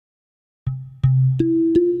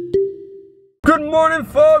Good morning,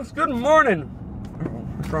 folks. Good morning.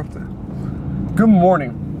 Good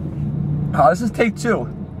morning. This is take 2.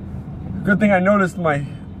 Good thing I noticed my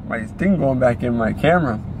thing going back in my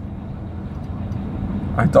camera.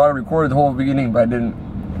 I thought I recorded the whole beginning, but I didn't.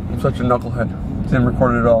 I'm such a knucklehead. Didn't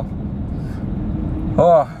record it at all.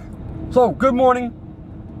 So good morning.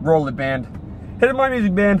 Roll it, band. Hit it, my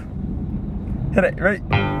music band. Hit it. Ready?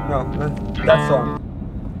 No, that song.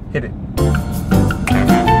 Hit it.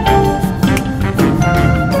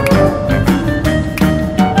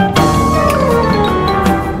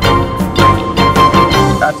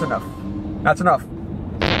 That's enough.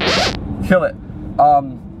 Kill it.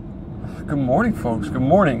 Good morning, folks. Good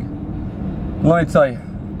morning. Let me tell you,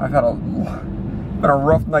 I've had been a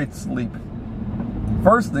rough night's sleep.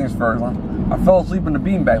 First things first, I fell asleep in the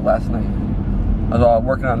beanbag last night. I was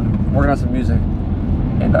working on some music,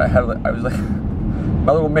 and I was like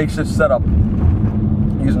my little makeshift setup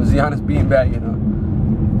using Ziana's beanbag, and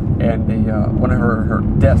one of her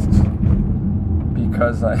desks,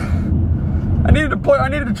 because I needed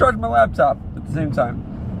to charge my laptop at the same time.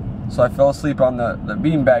 So I fell asleep on the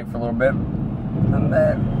beanbag for a little bit. And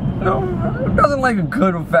then, who doesn't like a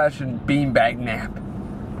good old-fashioned beanbag nap?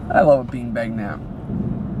 I love a beanbag nap.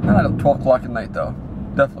 Not at 12 o'clock at night, though.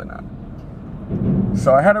 Definitely not.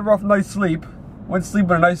 So I had a rough night's sleep. Went to sleep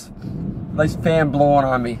with a nice fan blowing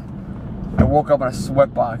on me. I woke up in a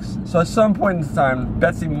sweatbox. So at some point in time,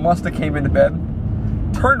 Betsy must have came into bed,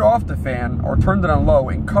 turned off the fan, or turned it on low,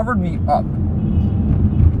 and covered me up.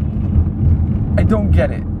 I don't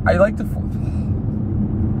get it. I like to...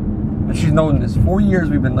 And she's known this. 4 years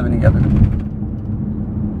we've been living together.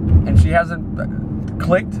 And she hasn't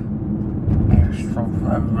clicked.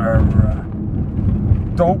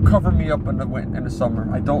 Don't cover me up in the summer.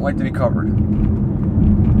 I don't like to be covered.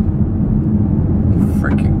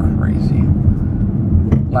 Freaking crazy.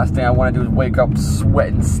 Last thing I want to do is wake up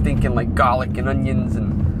sweating, stinking like garlic and onions,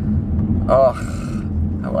 and I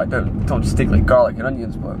don't stink like garlic and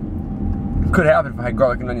onions, but it could happen if I had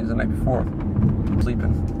garlic and onions the night before.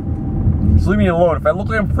 Sleeping. Just leave me alone. If I look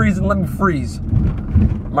like I'm freezing, let me freeze.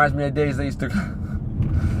 Reminds me of days they used to.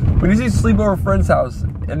 When you used to sleep over a friend's house,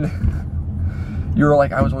 and you were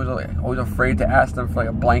like, I was always afraid to ask them for like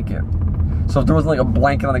a blanket. So if there wasn't like a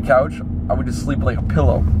blanket on the couch, I would just sleep with like a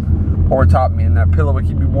pillow over top me, and that pillow would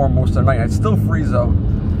keep me warm most of the night. I'd still freeze though.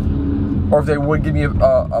 Or if they would give me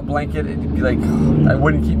a blanket, it'd be like, it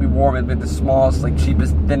wouldn't keep me warm. It'd be the smallest, like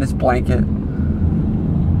cheapest, thinnest blanket.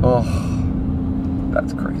 Oh,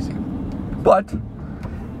 that's crazy. But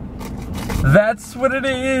that's what it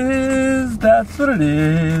is. That's what it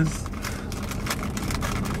is.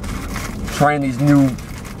 Trying these new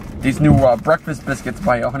breakfast biscuits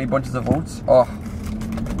by Honey Bunches of Oats. Oh,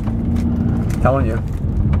 telling you.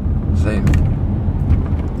 See,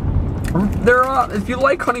 they're if you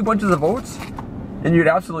like Honey Bunches of Oats, and you'd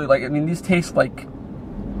absolutely like. I mean, these taste like,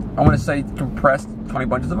 I want to say, compressed Honey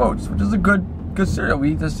Bunches of Oats, which is a good cereal.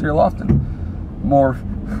 We eat this cereal often. More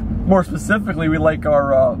specifically, we like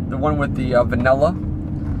our the one with the vanilla.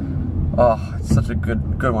 Oh, it's such a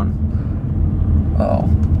good one. Oh.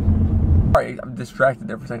 Alright, I'm distracted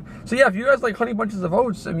there for a second. So yeah, if you guys like Honey Bunches of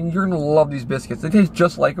Oats, I mean, you're gonna love these biscuits. They taste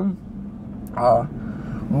just like them.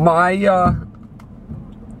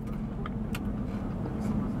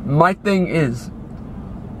 My thing is,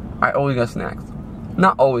 I always got snacks.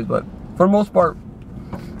 Not always, but for the most part,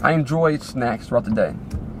 I enjoy snacks throughout the day.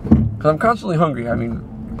 Because I'm constantly hungry. I mean,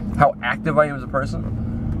 how active I am as a person,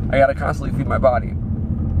 I gotta constantly feed my body.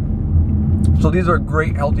 So these are a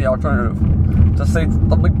great, healthy alternative to say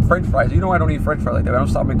something like French fries. You know I don't eat French fries like that. I don't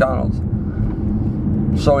stop at McDonald's.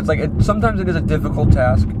 So it's like, sometimes it is a difficult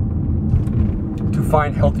task to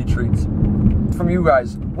find healthy treats. From you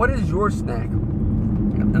guys, what is your snack?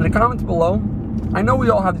 In the comments below, I know we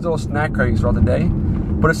all have these little snack cravings throughout the day,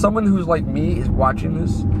 but if someone who's like me is watching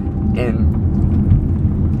this and,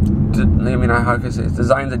 I mean, how can I say, it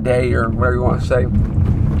designs a day or whatever you want to say,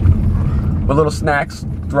 with little snacks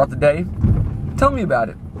throughout the day, tell me about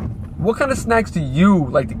it. What kind of snacks do you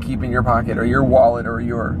like to keep in your pocket or your wallet or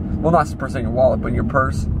your, well, not per se your wallet, but your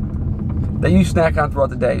purse, that you snack on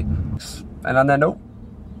throughout the day? And on that note,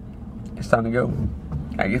 it's time to go.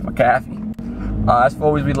 I get my coffee. As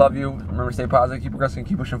always, we love you. Remember, stay positive, keep progressing,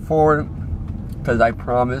 keep pushing forward. Because I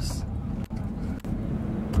promise,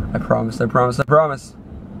 and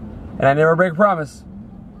I never break a promise,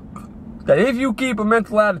 that if you keep a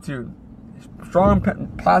mental attitude, strong,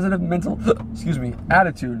 positive mental,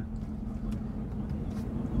 attitude,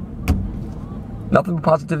 nothing but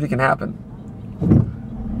positivity can happen.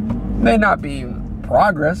 May not be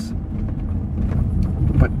progress,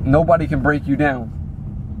 but nobody can break you down.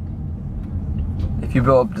 if you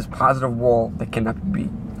build up this positive wall that cannot be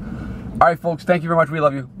beat. Alright folks, thank you very much. We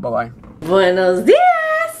love you. Bye-bye. Buenos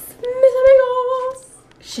dias, mis amigos.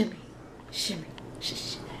 Shimmy, shimmy,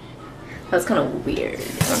 shimmy. That was kind of weird. I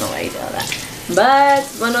don't know why you did that. But,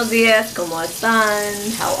 buenos dias, ¿cómo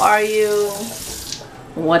están? How are you?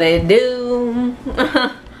 What did I do?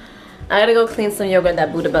 I gotta go clean some yogurt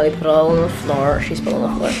that Buddha Belly put all on the floor. She spilled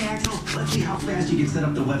on the floor. Let's see how fast you can set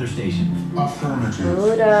up the weather station. Affirmative.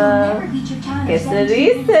 Buddha, ¿qué se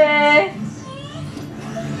dice?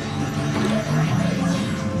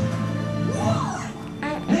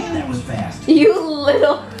 That was fast. You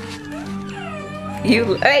little...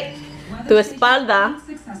 You... Hey! Tu espalda.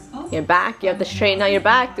 Your back. You have to straighten out your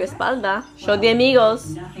back. Tu espalda. Show the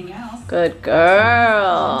amigos. Good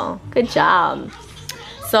girl. Good job.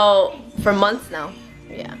 So, for months now,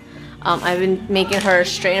 yeah, I've been making her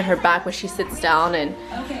straighten her back when she sits down, and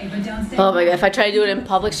oh my god, if I try to do it in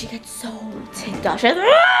public, she gets so ticked off. She's like,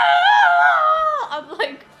 I'm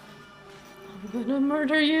like, I'm gonna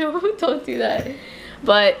murder you. Don't do that.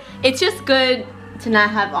 But it's just good to not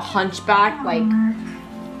have a hunchback like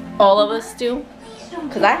all of us do,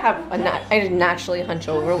 because I naturally hunch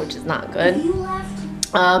over, which is not good.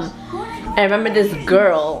 I remember this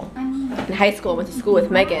girl in high school, went to school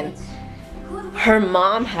with Megan. Her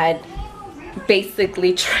mom had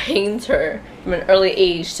basically trained her from an early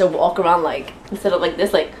age to walk around like, instead of like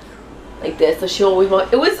this, like this. So she always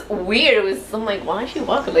walked. It was weird. It was, I'm like, why is she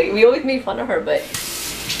walking? Like, we always made fun of her, but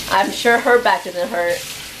I'm sure her back doesn't hurt.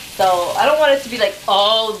 So I don't want it to be like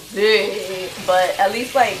all day, but at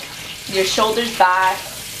least like your shoulders back.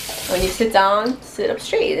 When you sit down, sit up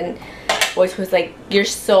straight. And Boys was like, you're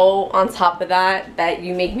so on top of that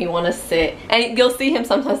you make me want to sit. And you'll see him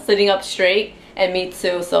sometimes sitting up straight, and me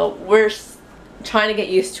too. So we're trying to get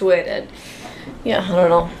used to it. And yeah, I don't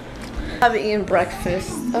know. I haven't eaten breakfast.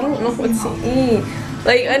 I don't know what to eat.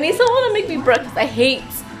 Like, I need someone to make me breakfast. I hate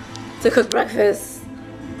to cook breakfast.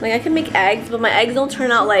 Like, I can make eggs, but my eggs don't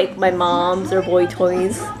turn out like my mom's or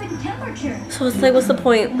BOYTOY's. So it's like, what's the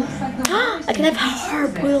point? I can have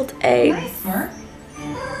hard-boiled eggs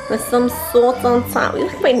with some salt on top.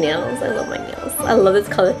 Look at my nails. I love my nails. I love this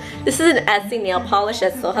color. This is an Essie nail polish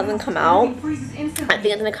that still hasn't come out. I think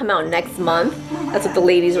it's gonna come out next month. That's what the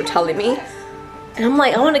ladies were telling me. And I'm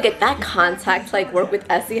like, I want to get that contact to like work with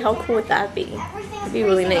Essie. How cool would that be? It'd be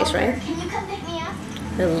really nice, right?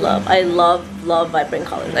 I love vibrant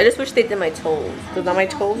colors. I just wish they did my toes, because now my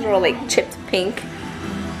toes are all like chipped pink,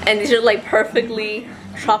 and these are like perfectly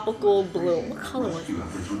tropical blue. What color was it?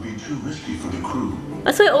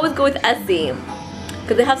 That's why I always go with Essie,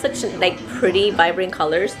 because they have such like pretty vibrant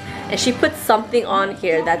colors. And she put something on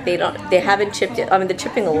here that they haven't chipped yet. I mean, they're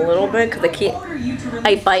chipping a little bit because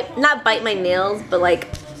not bite my nails, but like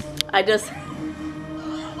I just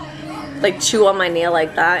like chew on my nail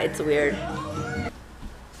like that. It's weird.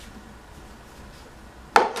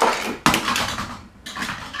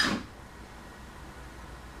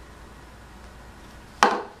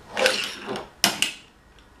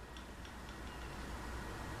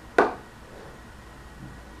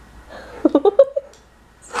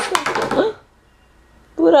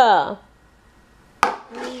 Buddha.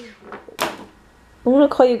 I'm gonna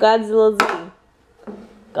call you Godzilla Z.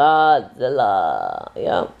 Godzilla.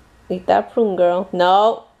 Yep. Eat that prune, girl.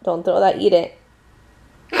 No, don't throw that. Eat it.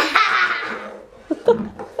 You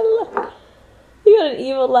got an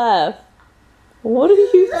evil laugh. What are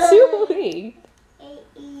you doing?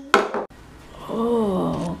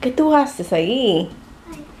 Oh, ¿qué tú haces ahí?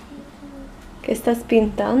 ¿Qué estás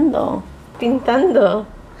pintando? Pintando.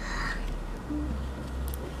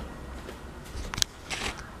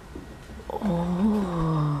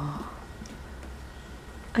 Oh.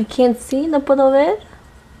 I can't see, no puedo ver.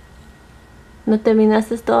 ¿No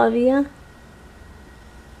terminaste todavía?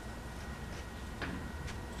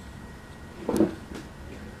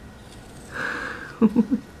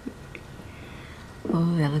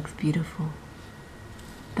 Oh, that looks beautiful.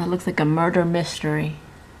 That looks like a murder mystery.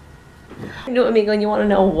 You know, amigo, and you want to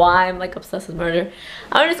know why I'm like obsessed with murder?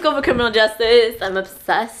 I want to go for criminal justice. I'm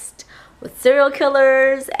obsessed with serial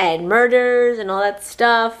killers and murders and all that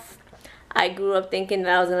stuff. I grew up thinking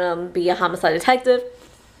that I was gonna be a homicide detective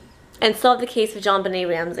and solve the case of John Benet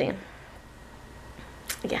Ramsey.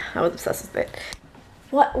 Yeah, I was obsessed with it.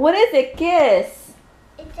 What is it, Kiss?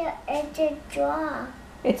 It's a draw.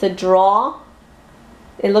 It's a draw?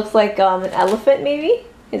 It looks like an elephant, maybe?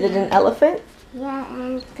 Is it an elephant? Yeah,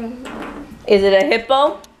 elephant. Is it a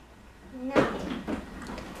hippo? No.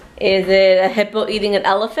 Is it a hippo eating an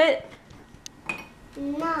elephant?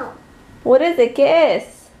 No. What is it,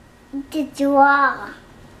 Kiss? The draw.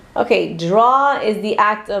 Okay, draw is the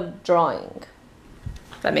act of drawing.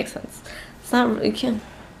 That makes sense. It's not really, you can't,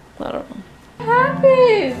 I don't know. What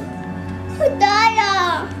happened? Her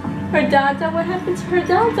dada. Her dada? What happened to her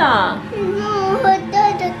dada? No, her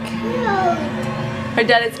dada killed. Her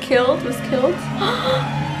dad is killed? Was killed?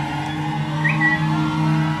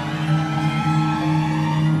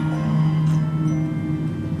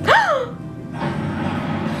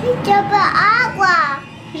 He jumped in agua.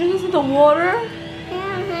 Did you listen to the water?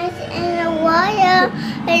 Yeah, he's in the water.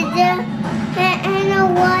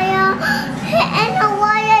 And the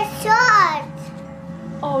water shot.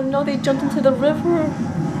 Oh no, they jumped into the river.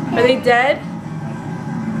 Are they dead?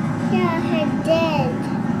 Yeah, he did.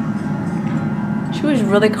 She was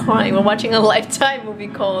really crying. We're watching a Lifetime movie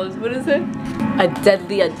called, what is it? A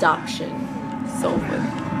Deadly Adoption. So good.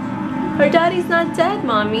 Her daddy's not dead,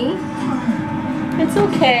 mommy. It's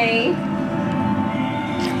okay.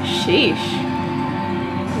 Sheesh.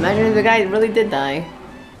 Imagine if the guy really did die.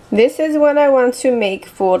 This is what I want to make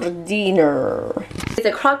for dinner. It's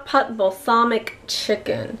a crock pot balsamic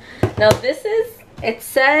chicken. Now this is, it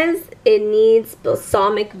says it needs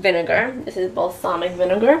balsamic vinegar. This is balsamic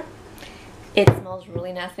vinegar. It smells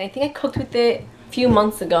really nasty. I think I cooked with it a few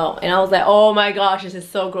months ago and I was like, oh my gosh, this is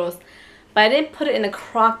so gross. But I didn't put it in a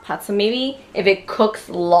crock pot, so maybe if it cooks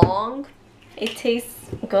long, it tastes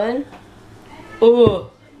good. Ugh,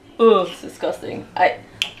 it's disgusting.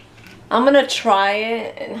 I'm gonna try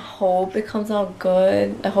it and hope it comes out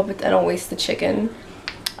good. I hope I don't waste the chicken.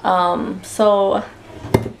 Or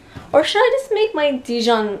should I just make my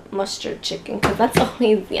Dijon mustard chicken? Because that's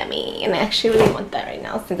always yummy. And I actually really want that right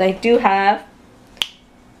now since I do have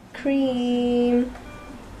cream.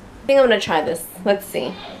 I think I'm gonna try this. Let's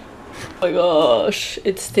see. Oh my gosh,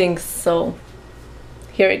 it stinks so.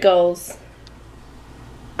 Here it goes.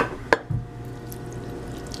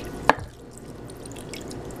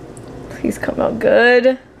 Please come out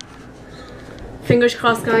good. Fingers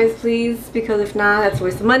crossed, guys, please, because if not, that's a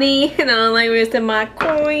waste of money. And I don't like wasting my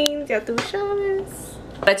coins. You have to show this.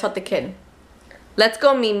 I taught the kid. Let's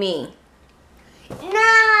go, Mimi. No.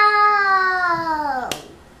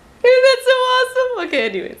 That's so awesome. Okay,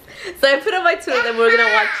 anyways. So I put on my Twitter that we're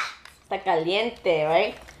gonna watch Está Caliente,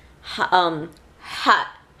 right? Hot.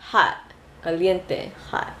 Caliente,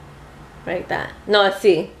 hot. Right, that. No, let's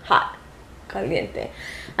see. Hot. Caliente.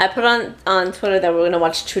 I put on Twitter that we're gonna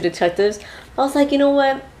watch True Detectives. I was like, you know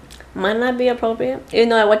what? Might not be appropriate. Even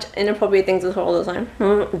though I watch inappropriate things with her all the time.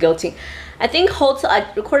 Guilty. I think I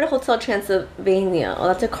recorded Hotel Transylvania. Oh,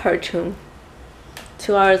 that's a cartoon.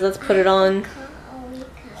 2 hours. Let's put it on.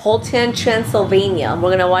 Hotel Transylvania.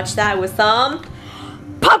 We're gonna watch that with some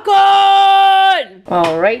popcorn!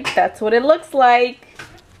 Alright, that's what it looks like.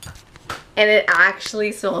 And it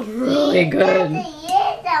actually smells really good.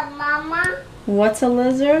 Mama. What's a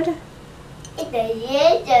lizard? It's a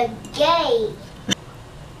lizard gay.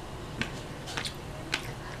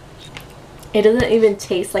 It doesn't even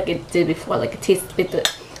taste like it did before. Like it tastes the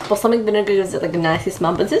balsamic vinegar gives it like a nasty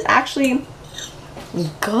smell, but this is actually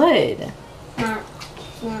good.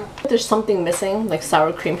 There's something missing, like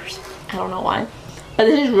sour cream. I don't know why. But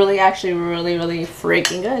this is really actually really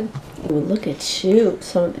freaking good. Ooh, look at you.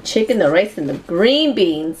 Some of the chicken, the rice, and the green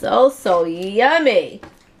beans. Oh, so yummy.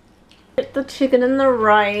 Get the chicken and the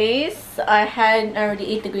rice. I already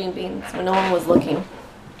ate the green beans when no one was looking.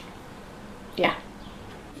 Yeah.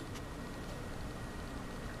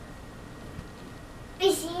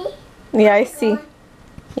 Yeah, I see. You're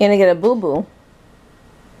gonna get a boo-boo.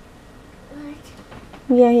 What?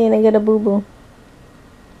 Yeah, you're gonna get a boo-boo.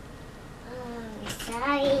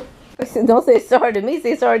 Sorry. Don't say sorry to me.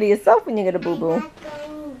 Say sorry to yourself when you get a boo-boo. I'm not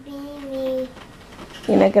going to be me.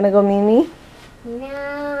 You're not gonna go Mimi?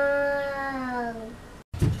 No.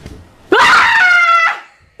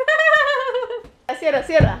 Sierra,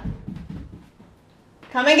 Sierra.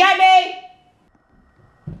 Come and get me!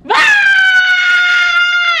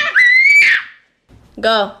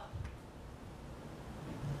 Go.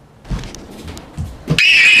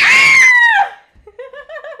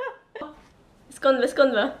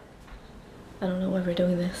 Esconde. I don't know why we're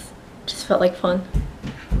doing this. Just felt like fun.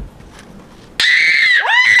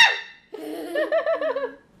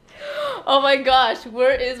 Oh my gosh,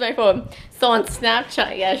 where is my phone? So on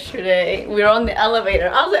Snapchat yesterday, we were on the elevator.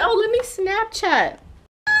 I was like, oh, let me Snapchat.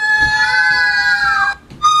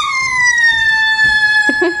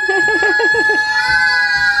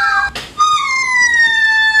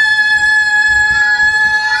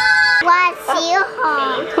 Want to see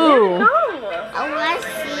her. Who? I want to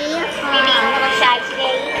see her.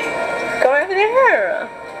 Go over there.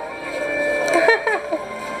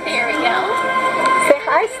 There we go. Say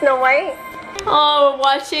hi, Snow White. Oh, we're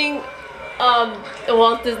watching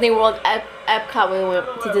Walt Disney World at Epcot when we went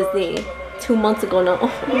to Disney 2 months ago now.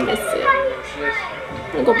 Oh, I miss it.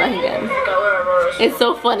 I'll go back again. It's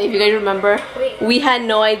so funny if you guys remember. We had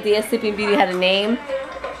no idea Sleeping Beauty had a name.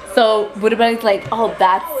 So everybody's like, oh,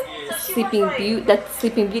 that's Sleeping Beauty. That's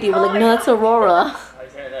Sleeping Beauty. We're like, no, that's Aurora.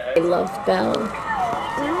 I love Belle.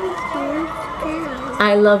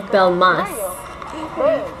 I love Belle Moss.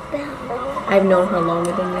 I've known her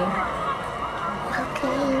longer than you.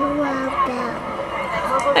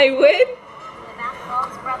 I win?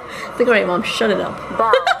 It's like, alright, Mom, shut it up.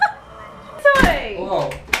 Toy! Hello.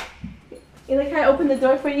 You like how I opened the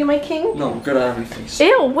door for you, my king? No, get out of my face.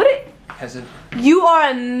 Ew, what it? Peasant. You are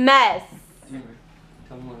a mess.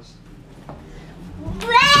 Tell me what.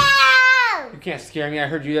 Wow! You can't scare me. I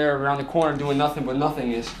heard you there around the corner doing nothing but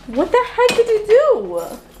nothingness. What the heck did you do?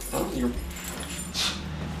 Oh, you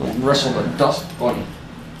wrestled a dust bunny.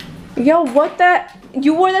 Yo, what the?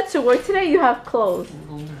 You wore that to work today? You have clothes.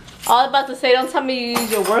 I was about to say, don't tell me you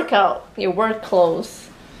use your work clothes.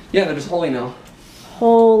 Yeah, they're just holy now.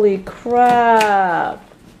 Holy crap.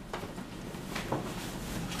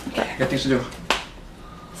 I got things to do.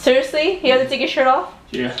 Seriously? You have to take your shirt off?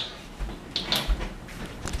 Yeah.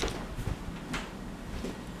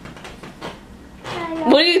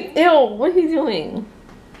 What are you doing?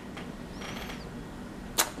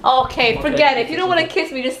 Okay, forget it. If you don't want to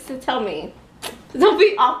kiss me, just tell me. Don't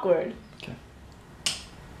be awkward. Okay.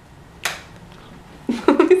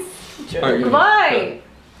 Goodbye.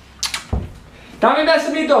 Dame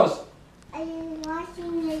besitos. I'm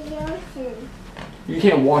washing the lotion. You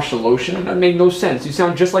can't wash the lotion. That made no sense. You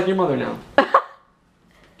sound just like your mother now.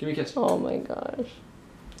 Give me a kiss. Oh my gosh.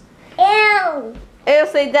 Ew! Ew,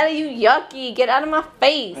 say, Daddy, you yucky. Get out of my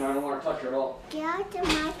face. And I don't want to touch her at all. Get out of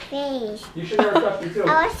my face. You should never touch me too.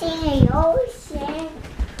 I'm washing the lotion.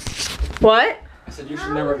 What? I said you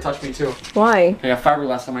should never touch me too. Why? I got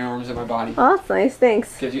fiberglass on my arms and my body. Oh, that's nice.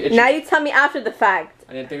 Thanks. Gives you itchy. Now you tell me after the fact.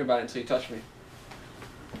 I didn't think about it until you touched me.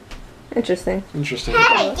 Interesting. Interesting.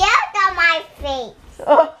 Hey, get out of my face.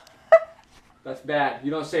 Oh. That's bad.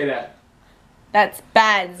 You don't say that. That's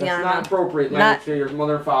bad, That's Ziana. not appropriate language for your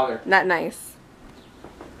mother and father. Not nice.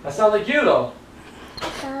 That sounds like you though.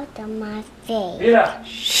 Get out of my face. Mira.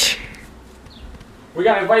 We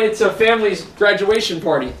got invited to a family's graduation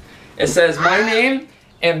party. It says my name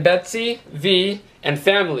and Betsy V and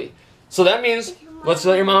family. So that means let's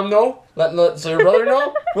let your mom know. Let's let your brother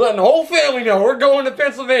know. We're letting the whole family know. We're going to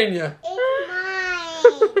Pennsylvania.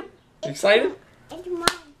 It's mine. Excited? It's mine.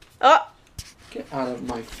 Oh, Get out of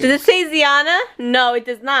my face. does it say Ziana? No, it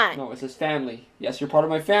does not. No, it says family. Yes, you're part of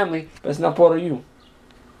my family, but it's not part of you.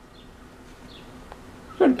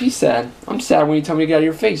 Don't be sad. I'm sad when you tell me to get out of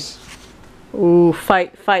your face. Ooh,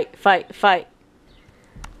 fight, fight, fight, fight.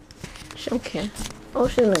 She don't care. Oh,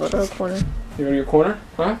 she's gonna go to her corner. You go to your corner?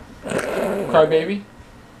 Huh? Cry baby?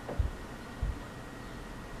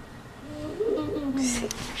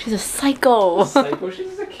 She's a psycho. Psycho,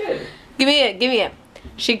 she's a kid. Give me it, give me it.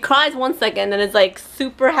 She cries 1 second and is like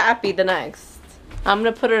super happy the next. I'm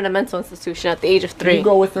gonna put her in a mental institution at the age of 3. You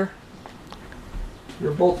go with her.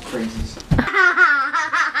 You're both crazies.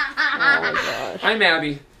 Oh my gosh. I'm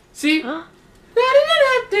Abby. See? Huh?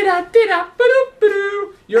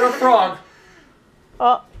 You're a frog.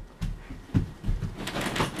 Oh.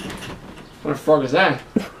 What a frog is that?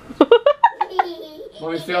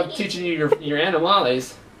 Mommy failed teaching you your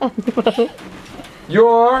animales.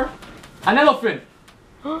 You're an elephant.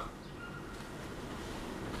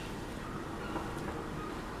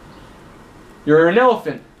 You're an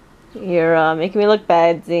elephant. You're making me look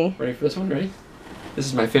bad, Z. Ready for this one? Ready? This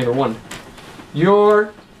is my favorite one.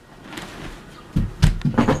 You're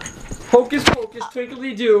hocus pocus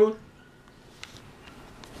twinkly doo.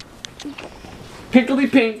 Pinkly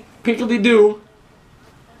pink, pinkly doo.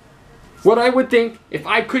 What I would think if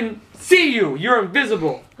I couldn't see you. You're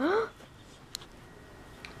invisible.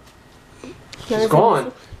 She's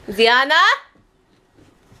gone. Ziana?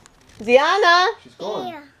 Ziana? She's gone.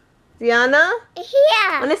 Here. Ziana?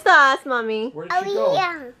 Here. ¿Dónde estás, mami? Where did she go?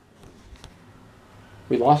 Here.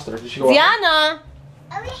 We lost her. Did she go out? Ziana?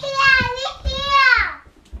 Over here. Over here.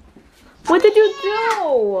 What did you do?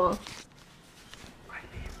 Over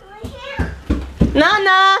here.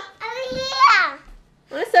 Nana? Over here.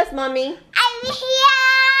 ¿Dónde estás, mami? Over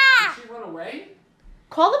here. Did she run away?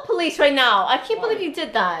 Call the police right now. I can't believe you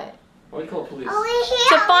did that. Why do you call the police? Over here.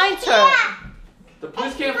 To find her. The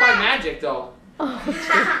police can't find magic though. Oh,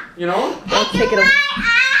 You know? don't take it away.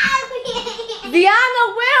 Ziana,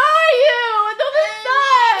 where are you? ¿Dónde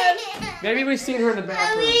estás? Maybe we've seen her in the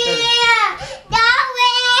bathroom.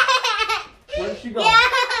 Where did she go?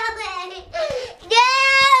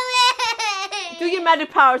 your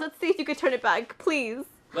magic powers. Let's see if you can turn it back, please.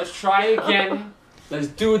 Let's try again. Let's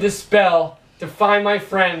do the spell to find my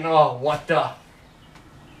friend. Oh, what the?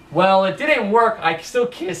 Well, it didn't work. I still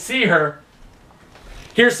can't see her.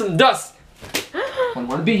 Here's some dust. I don't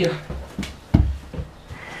want to be you.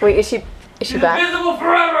 Wait, is she back? Invisible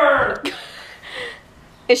forever!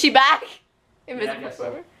 Is she back? Yeah, Invisible I guess so.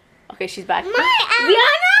 forever? Okay, she's back. Diana?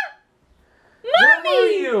 Where were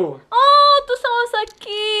you? Oh, tú estabas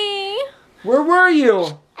aquí. Where were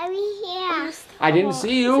you? Over here. I didn't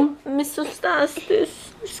see you. Me asustaste.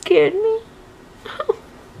 You scared me.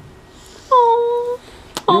 Oh.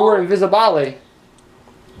 You were invisible. I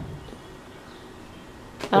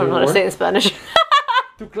don't know how to say it in Spanish.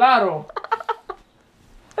 Tu claro.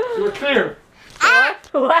 You were clear. What? Tu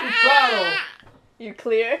claro. You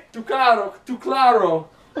clear? Tu claro. Tu claro.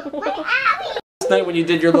 Last night when you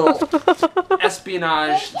did your little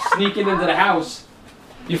espionage, sneaking into the house,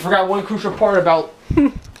 you forgot one crucial part about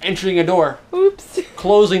entering a door. Oops.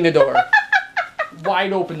 Closing the door.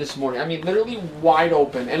 Wide open this morning. I mean, literally wide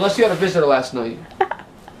open. Unless you had a visitor last night.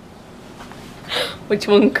 Which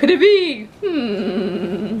one could it be?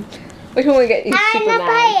 Which one would get you I'm super the mad?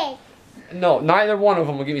 pirate. No, neither one of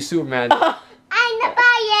them will give you Superman. I'm the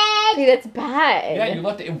pirate. See, that's bad. Yeah, you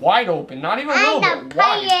left it wide open. Not even a I'm little the bit.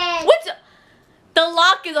 Wide. pirate. What's the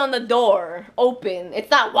lock is on the door, open. It's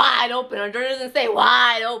not wide open. Our door doesn't say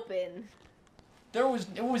wide open.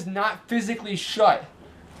 It was not physically shut.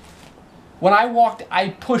 When I walked, I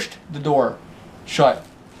pushed the door shut.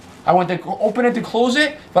 I went to open it to close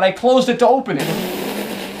it, but I closed it to open it.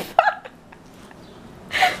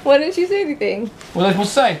 Why didn't you say anything? What was I supposed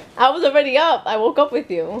to say? I was already up. I woke up with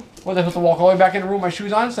you. Was I supposed to walk all the way back in the room, my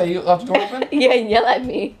shoes on, say you left the door open? Yeah, yell at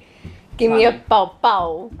me. Give me a pow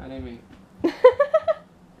pow. I didn't mean.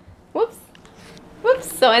 Whoops.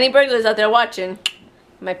 Whoops. So any burglars out there watching,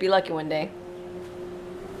 might be lucky one day.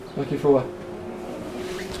 Looking for what?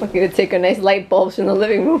 Lucky to take a nice light bulbs in the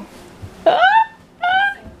living room.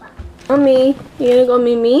 Mommy, you gonna go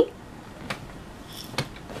Mimi?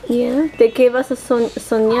 Yeah. ¿De qué vas a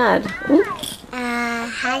soñar?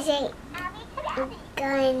 How's it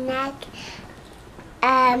going next?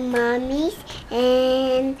 Mommy's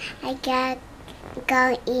and I got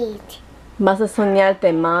go eat. ¿Vas a soñar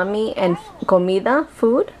de mami and comida,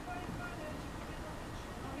 food?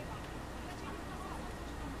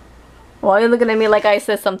 Why are you looking at me like I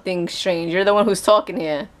said something strange? You're the one who's talking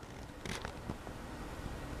here.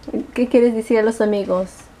 ¿Qué quieres decir a los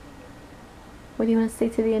amigos? What do you want to say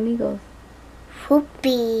to the amigos?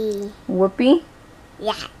 Whoopee. Whoopee?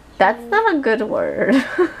 Yeah. That's not a good word.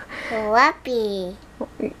 Whoopee.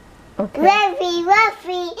 Okay. Whoopee,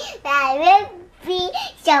 whoopee, whoopee,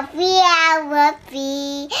 Sophia,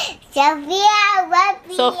 whoopee, Sophia,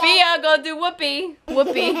 whoopee. Sophia, go do whoopee.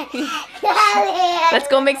 Whoopee. Let's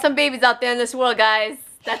go make some babies out there in this world, guys.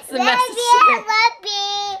 That's the message. Sophia,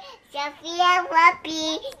 whoopee, Sophia,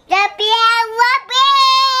 whoopee, Sophia, whoopee.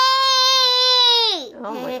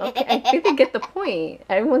 Oh my, okay, I think they get the point.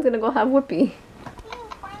 Everyone's gonna go have whoopee.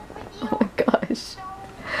 Oh my gosh.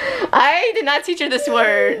 I did not teach her this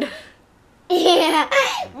word. Yeah.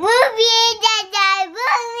 Whoopee, dada,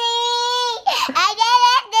 whoopee. I did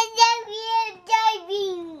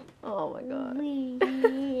it, Oh my god.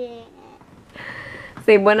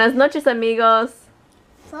 Say buenas noches, amigos.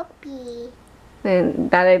 Whoopee. And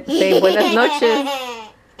dale, say buenas noches.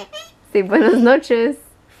 Say buenas noches.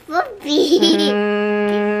 Whoopee.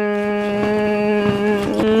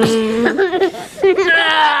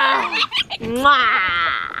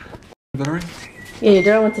 Yeah, your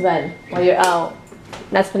daughter went to bed while you're out.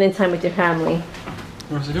 Not spending time with your family.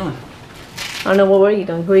 What was I doing? I don't know, what were you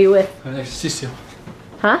doing? Who were you with? Exercicio.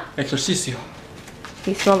 Huh? Exercicio.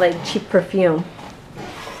 You smell like cheap perfume.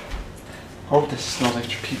 I hope this smells like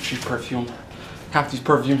cheap perfume. Half these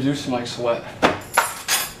perfumes do smell like sweat.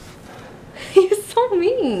 You're so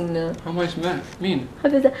mean. How am I mean? How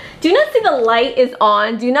does that? Do you not see the light is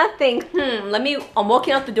on? Do you not think, I'm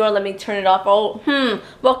walking out the door, let me turn it off. Oh,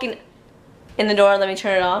 walking in the door, let me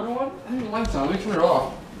turn it You off. know what? I need the lights on. Let me turn it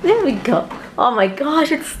off. There we go. Oh my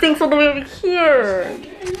gosh, it stinks all the way over here.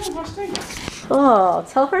 Oh,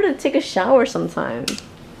 tell her to take a shower sometime.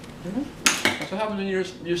 That's what happens when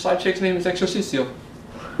your side chick's name is Exorcicio.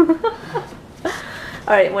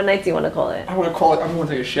 Alright, what night do you want to call it? I want to call it, I want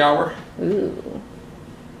to take a shower. Ooh.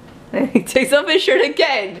 He takes off his shirt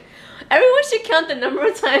again. Everyone should count the number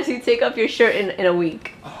of times you take off your shirt in a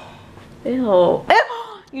week. Ew.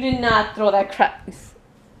 You did not throw that crap.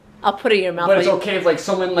 I'll put it in your mouth. But it's okay if like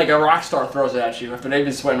someone like a rock star throws it at you after they've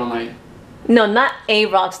been sweating all night. No, not a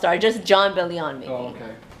rock star, just John Billy on me. Oh,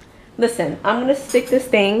 okay. Listen, I'm gonna stick this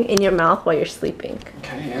thing in your mouth while you're sleeping.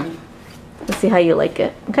 Okay, and Let's see how you like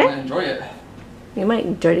it, okay? I enjoy it. You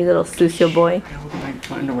might dirty little sucio boy. I look like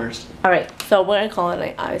my underwears. Alright, so we're gonna call it a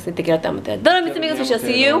night. Obviously, te quiero tanto. Done, mis amigos, we shall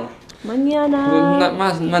see you mañana.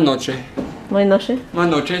 Más noche. Buenas noches. Más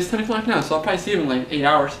noche. It's 10 o'clock now, so I'll probably see you in like 8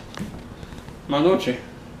 hours. Más noche.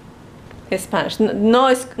 His Spanish. No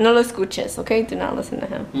lo escuches, okay? Do not listen to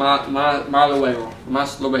him. Más luego.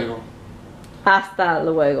 Más luego. Hasta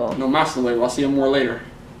luego. No, más luego. I'll see you more later.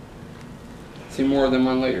 See more than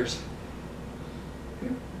one laters.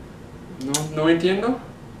 No entiendo.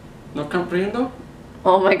 No comprendo.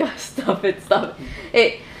 Oh my gosh, stop it, stop it.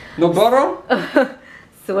 Hey. No borrow.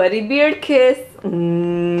 Sweaty beard kiss.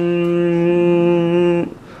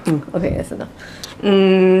 Okay, that's enough.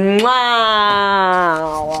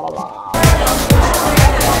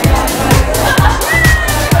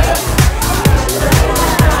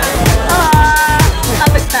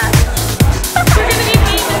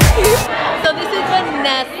 So this is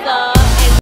Vanessa.